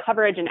 So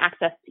coverage and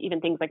access to even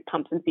things like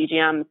pumps and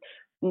CGMs,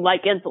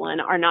 like insulin,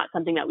 are not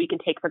something that we can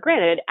take for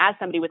granted as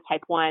somebody with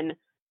type 1,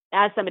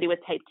 as somebody with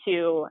type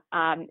 2.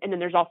 And then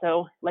there's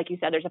also, like you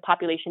said, there's a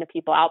population of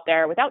people out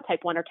there without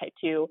type 1 or type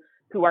 2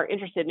 who are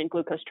interested in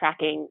glucose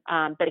tracking,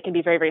 but it can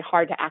be very, very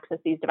hard to access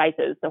these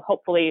devices. So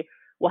hopefully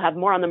we'll have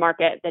more on the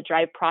market that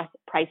drive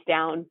price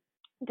down,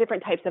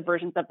 different types of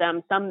versions of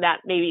them, some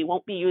that maybe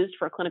won't be used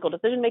for clinical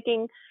decision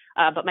making,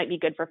 but might be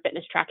good for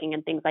fitness tracking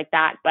and things like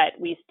that. But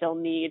we still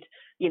need,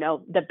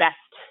 the best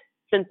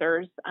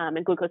sensors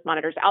and glucose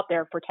monitors out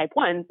there for type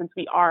 1, since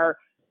we are,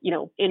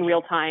 in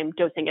real time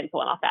dosing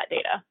insulin off that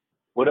data.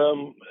 What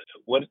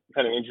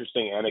kind of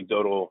interesting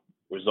anecdotal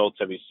results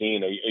have you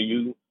seen?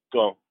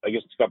 Well, I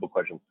guess it's a couple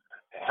questions.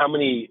 How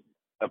many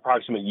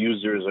approximate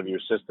users of your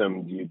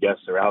system do you guess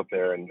are out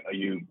there, and are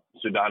you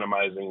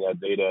pseudonymizing that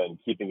data and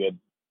keeping it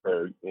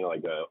for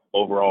like a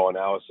overall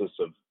analysis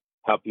of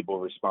how people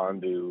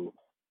respond to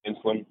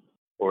insulin,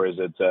 or is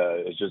it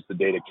it's just the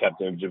data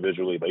kept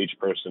individually by each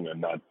person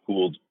and not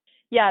pooled?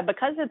 Yeah,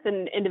 because it's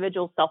an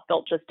individual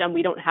self-built system,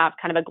 we don't have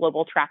kind of a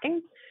global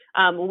tracking.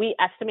 We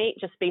estimate,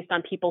 just based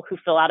on people who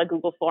fill out a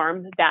Google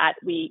form, that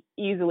we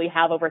easily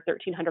have over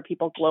 1,300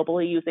 people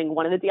globally using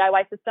one of the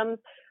DIY systems,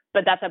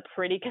 but that's a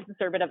pretty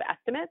conservative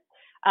estimate.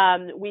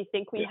 We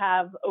think we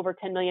have over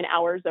 10 million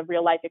hours of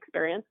real life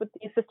experience with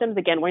these systems.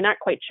 Again, we're not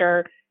quite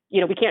sure,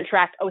 we can't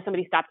track,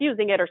 somebody stopped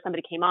using it or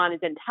somebody came on and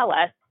didn't tell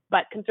us,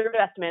 but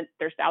conservative estimates,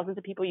 there's thousands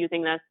of people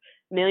using this,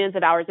 millions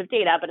of hours of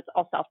data, but it's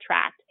all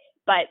self-tracked.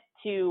 But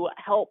to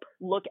help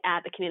look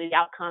at the community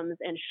outcomes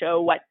and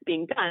show what's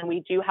being done,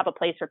 we do have a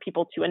place for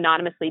people to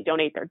anonymously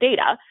donate their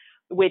data,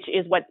 which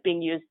is what's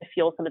being used to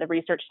fuel some of the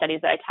research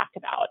studies that I talked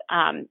about.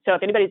 So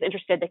if anybody's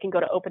interested, they can go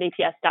to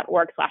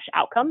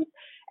openaps.org/outcomes,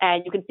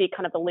 and you can see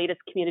kind of the latest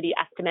community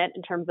estimate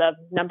in terms of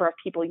number of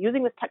people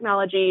using this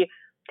technology,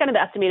 kind of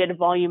the estimated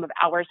volume of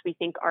hours we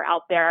think are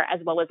out there, as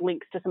well as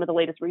links to some of the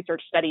latest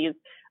research studies,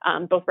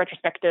 both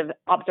retrospective,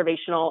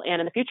 observational, and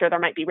in the future, there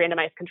might be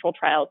randomized control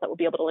trials that we'll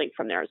be able to link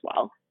from there as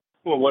well.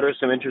 Well, what are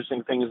some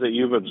interesting things that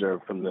you've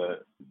observed from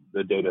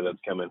the data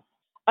that's come in?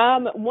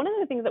 One of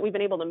the things that we've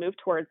been able to move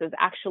towards is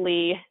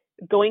actually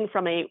going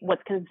from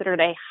what's considered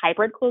a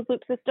hybrid closed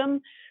loop system,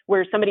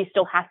 where somebody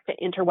still has to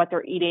enter what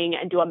they're eating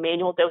and do a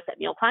manual dose at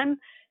mealtime.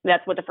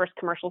 That's what the first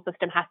commercial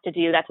system has to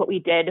do. That's what we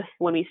did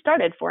when we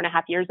started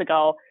 4.5 years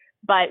ago.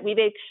 But we've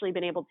actually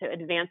been able to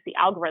advance the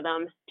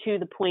algorithm to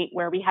the point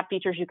where we have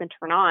features you can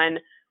turn on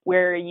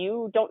where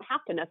you don't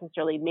have to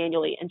necessarily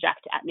manually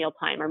inject at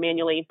mealtime or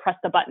manually press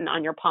the button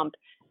on your pump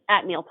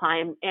at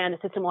mealtime, and the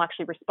system will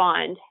actually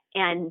respond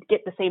and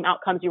get the same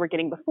outcomes you were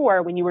getting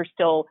before when you were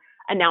still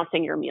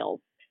announcing your meals.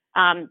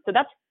 So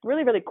that's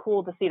really, really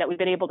cool to see that we've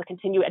been able to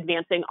continue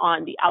advancing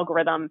on the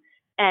algorithm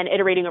and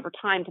iterating over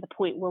time to the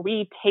point where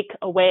we take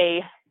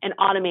away and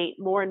automate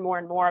more and more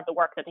and more of the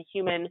work that the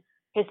human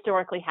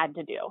historically had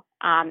to do.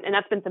 And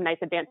that's been some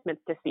nice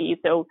advancements to see.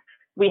 So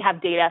we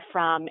have data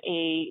from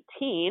a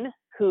teen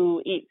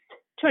who eats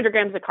 200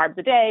 grams of carbs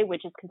a day,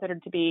 which is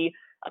considered to be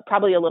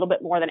probably a little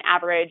bit more than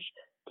average.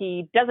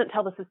 He doesn't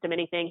tell the system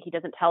anything. He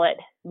doesn't tell it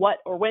what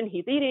or when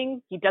he's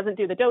eating. He doesn't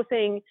do the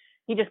dosing.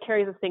 He just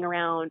carries this thing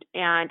around,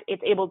 and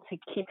it's able to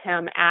keep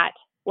him at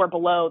or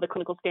below the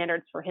clinical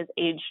standards for his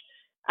age,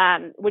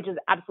 which is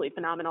absolutely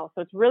phenomenal.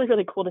 So it's really,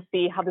 really cool to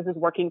see how this is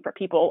working for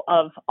people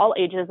of all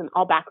ages and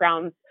all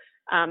backgrounds.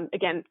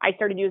 Again, I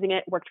started using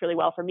it, worked really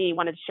well for me,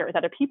 wanted to share it with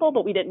other people,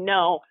 but we didn't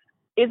know,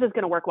 is this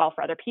going to work well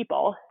for other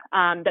people?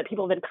 That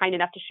people have been kind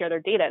enough to share their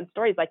data and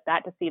stories like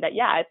that to see that,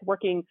 yeah, it's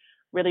working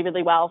really,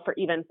 really well for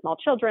even small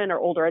children or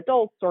older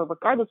adults, or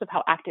regardless of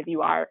how active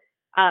you are.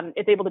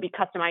 It's able to be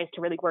customized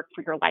to really work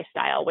for your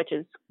lifestyle, which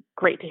is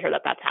great to hear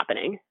that that's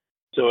happening.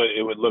 So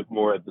it would look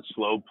more at the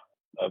slope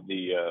of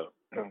the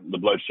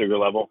blood sugar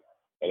level,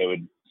 and it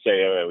would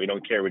say, all right, we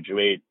don't care what you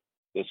ate.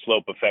 The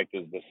slope effect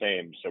is the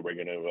same, so we're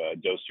going to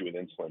dose you with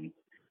insulin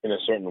in a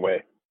certain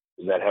way.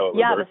 Is that how it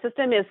would work?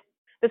 Yeah,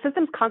 the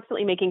system's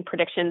constantly making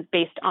predictions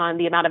based on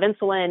the amount of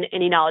insulin,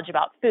 any knowledge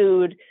about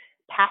food,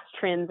 past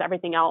trends,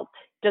 everything else.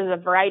 Does a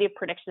variety of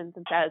predictions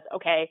and says,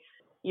 okay,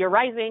 you're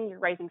rising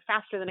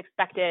faster than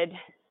expected.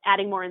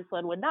 Adding more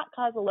insulin would not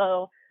cause a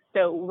low,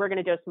 so we're going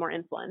to dose more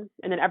insulin.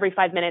 And then every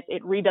 5 minutes,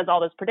 it redoes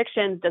all those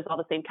predictions, does all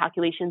the same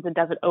calculations, and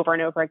does it over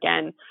and over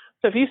again.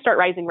 So if you start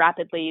rising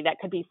rapidly, that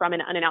could be from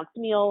an unannounced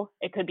meal.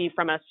 It could be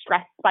from a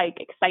stress spike,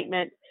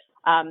 excitement.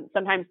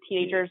 Sometimes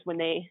teenagers, when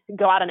they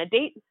go out on a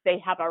date,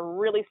 they have a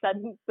really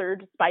sudden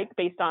surge spike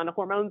based on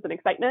hormones and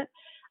excitement.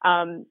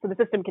 So the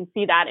system can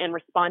see that and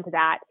respond to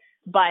that.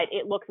 But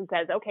it looks and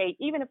says, okay,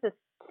 even if this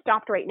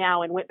stopped right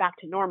now and went back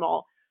to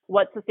normal,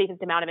 what's the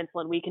safest amount of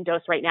insulin we can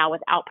dose right now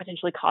without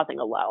potentially causing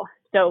a low?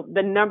 So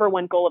the number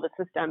one goal of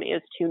the system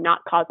is to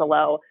not cause a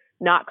low,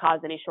 not cause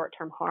any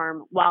short-term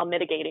harm, while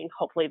mitigating,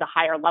 hopefully, the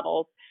higher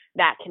levels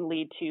that can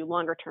lead to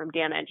longer-term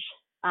damage.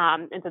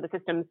 And so the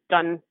system's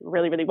done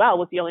really, really well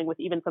with dealing with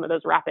even some of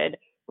those rapid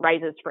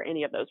rises for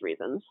any of those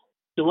reasons.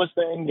 So what's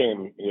the end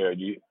game here?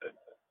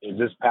 Is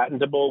this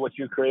patentable, what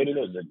you created?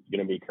 Is it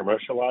going to be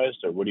commercialized,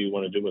 or what do you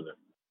want to do with it?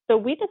 So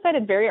we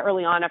decided very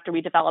early on after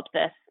we developed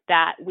this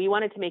that we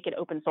wanted to make it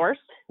open source.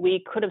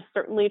 We could have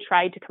certainly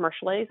tried to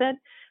commercialize it,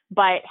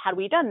 but had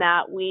we done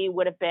that, we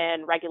would have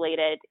been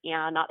regulated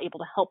and not able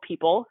to help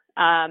people.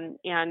 And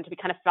we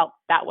kind of felt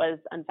that was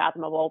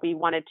unfathomable. We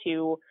wanted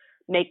to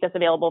make this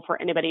available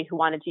for anybody who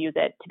wanted to use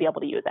it to be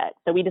able to use it.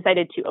 So we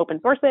decided to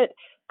open source it.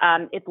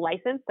 It's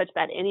licensed such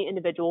that any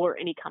individual or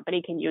any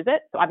company can use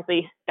it. So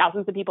obviously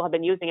thousands of people have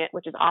been using it,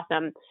 which is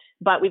awesome.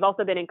 But we've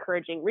also been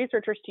encouraging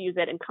researchers to use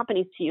it and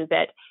companies to use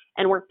it.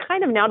 And we're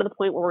kind of now to the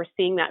point where we're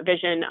seeing that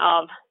vision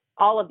of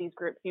all of these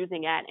groups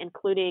using it,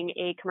 including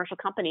a commercial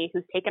company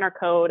who's taken our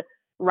code,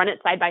 run it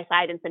side by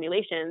side in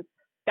simulations,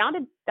 found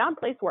a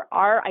place where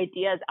our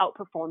ideas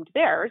outperformed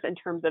theirs in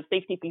terms of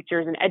safety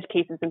features and edge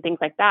cases and things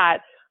like that.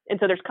 And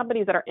so there's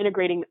companies that are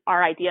integrating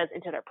our ideas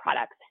into their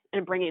products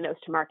and bringing those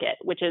to market,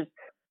 which is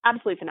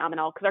absolutely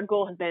phenomenal, because our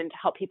goal has been to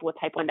help people with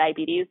type 1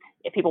 diabetes.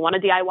 If people want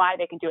to DIY,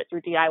 they can do it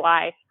through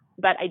DIY.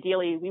 But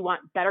ideally, we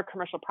want better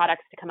commercial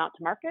products to come out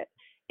to market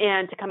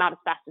and to come out as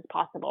fast as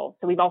possible.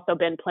 So we've also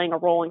been playing a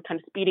role in kind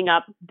of speeding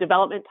up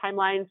development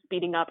timelines,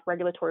 speeding up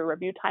regulatory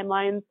review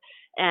timelines.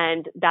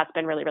 And that's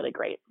been really, really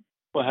great.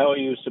 Well, how are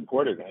you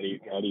supported?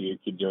 How do you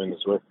keep doing this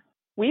work?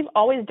 We've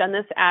always done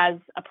this as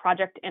a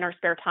project in our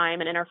spare time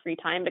and in our free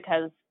time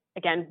because,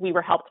 again, we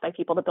were helped by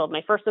people to build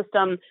my first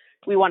system.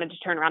 We wanted to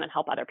turn around and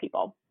help other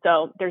people.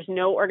 So there's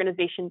no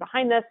organization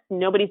behind this.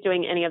 Nobody's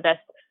doing any of this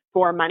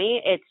for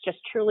money. It's just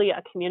truly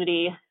a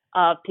community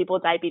of people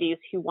with diabetes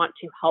who want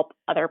to help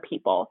other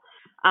people.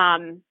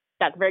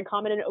 That's very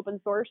common in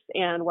open source,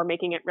 and we're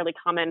making it really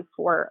common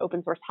for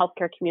open source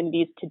healthcare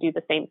communities to do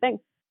the same thing.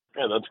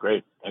 Yeah, that's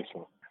great.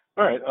 Excellent.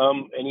 All right.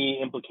 Any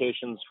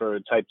implications for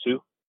type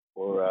 2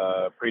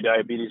 or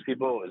pre-diabetes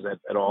people? Is that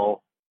at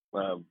all,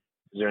 is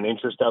there an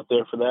interest out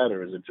there for that,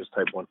 or is it just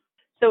type 1?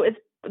 So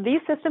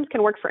these systems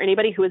can work for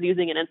anybody who is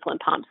using an insulin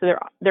pump. So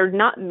there are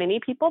not many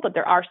people, but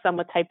there are some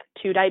with type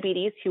 2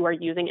 diabetes who are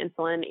using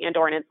insulin and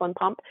or an insulin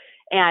pump.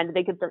 And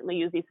they could certainly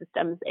use these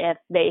systems if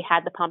they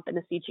had the pump and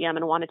the CGM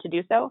and wanted to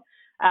do so.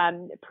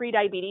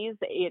 Pre-diabetes,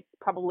 it's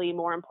probably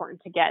more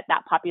important to get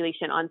that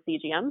population on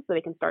CGM so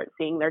they can start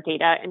seeing their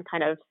data and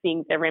kind of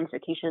seeing the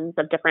ramifications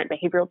of different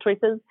behavioral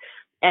choices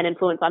and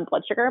influence on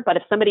blood sugar. But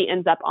if somebody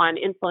ends up on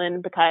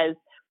insulin because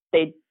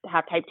they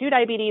have type 2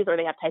 diabetes or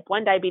they have type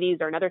 1 diabetes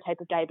or another type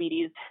of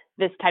diabetes,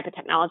 this type of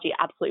technology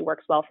absolutely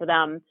works well for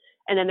them.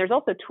 And then there's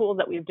also tools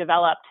that we've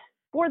developed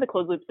for the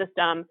closed loop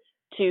system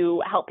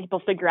to help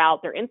people figure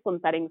out their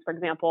insulin settings, for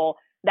example,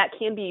 that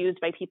can be used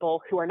by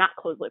people who are not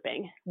closed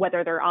looping,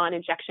 whether they're on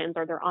injections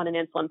or they're on an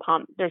insulin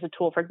pump. There's a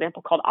tool, for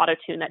example, called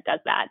AutoTune that does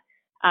that.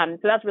 So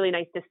that's really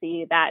nice to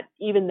see that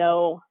even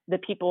though the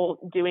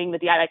people doing the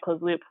DIY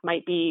closed loop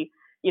might be,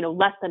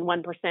 less than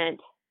 1%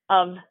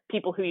 of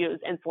people who use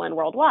insulin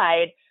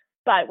worldwide,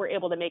 but we're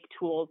able to make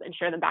tools and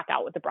share them back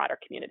out with the broader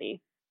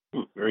community.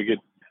 Very good.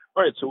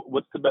 All right. So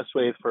what's the best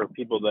way for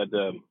people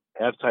that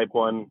have type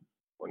 1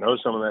 or know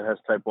someone that has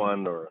type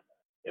 1 or,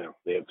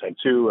 they have type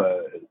 2,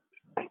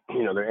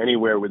 they're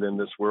anywhere within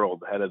this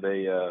world. How do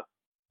they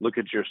look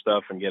at your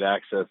stuff and get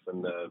access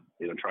and,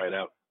 try it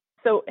out?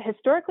 So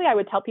historically, I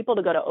would tell people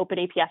to go to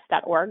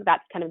openaps.org.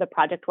 That's kind of the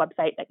project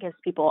website that gives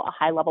people a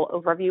high-level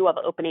overview of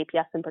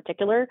OpenAPS in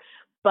particular.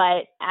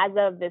 But as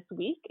of this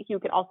week, you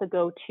could also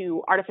go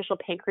to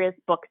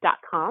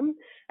artificialpancreasbook.com.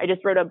 I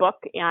just wrote a book,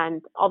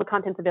 and all the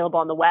content's available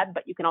on the web,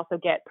 but you can also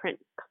get print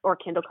or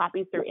Kindle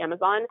copies through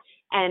Amazon.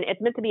 And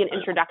it's meant to be an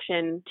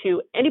introduction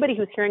to anybody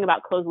who's hearing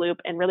about closed loop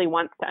and really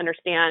wants to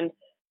understand,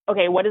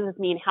 okay, what does this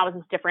mean? How is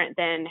this different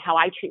than how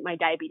I treat my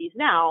diabetes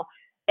now?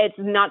 It's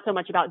not so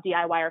much about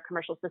DIY or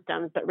commercial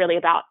systems, but really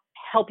about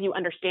help you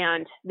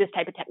understand this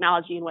type of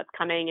technology and what's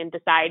coming and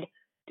decide,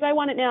 do I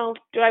want it now?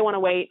 Do I want to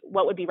wait?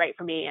 What would be right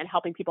for me? And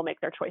helping people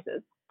make their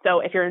choices. So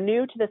if you're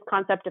new to this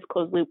concept of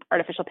closed loop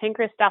artificial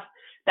pancreas stuff,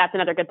 that's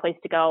another good place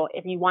to go.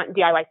 If you want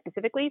DIY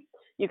specifically,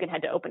 you can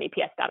head to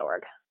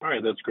openaps.org. All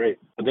right, that's great.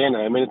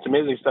 Dana, it's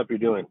amazing stuff you're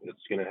doing.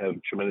 It's going to have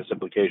tremendous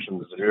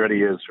implications. It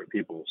already is for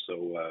people.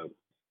 So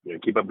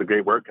keep up the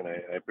great work, and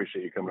I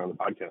appreciate you coming on the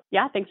podcast.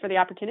 Yeah, thanks for the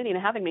opportunity and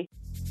having me.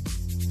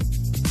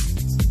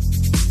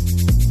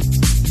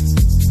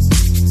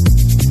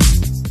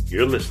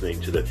 You're listening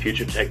to the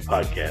Future Tech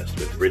Podcast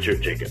with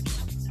Richard Jacobs.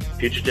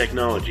 Future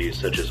technologies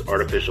such as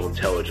artificial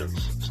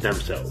intelligence, stem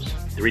cells,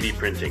 3D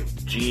printing,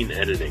 gene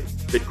editing,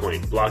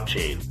 Bitcoin,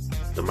 blockchain,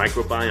 the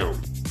microbiome,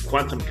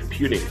 quantum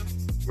computing,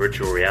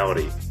 virtual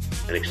reality,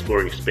 and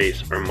exploring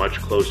space are much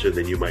closer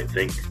than you might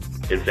think.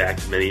 In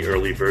fact, many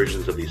early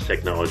versions of these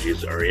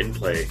technologies are in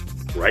play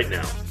right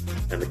now,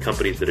 and the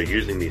companies that are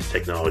using these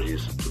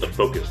technologies are the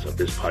focus of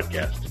this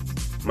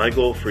podcast. My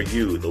goal for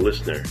you, the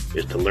listener,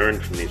 is to learn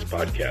from these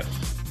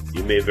podcasts.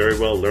 You may very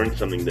well learn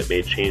something that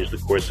may change the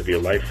course of your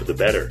life for the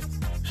better,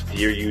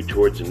 steer you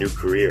towards a new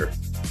career,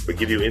 or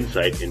give you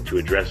insight into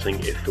addressing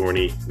a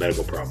thorny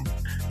medical problem.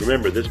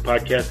 Remember, this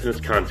podcast and its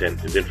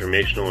content is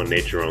informational in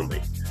nature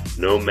only.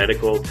 No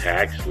medical,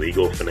 tax,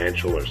 legal,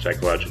 financial, or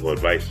psychological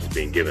advice is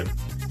being given.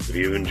 If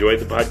you enjoyed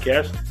the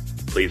podcast,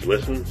 please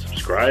listen,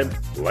 subscribe,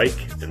 like,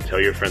 and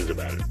tell your friends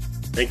about it.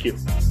 Thank you.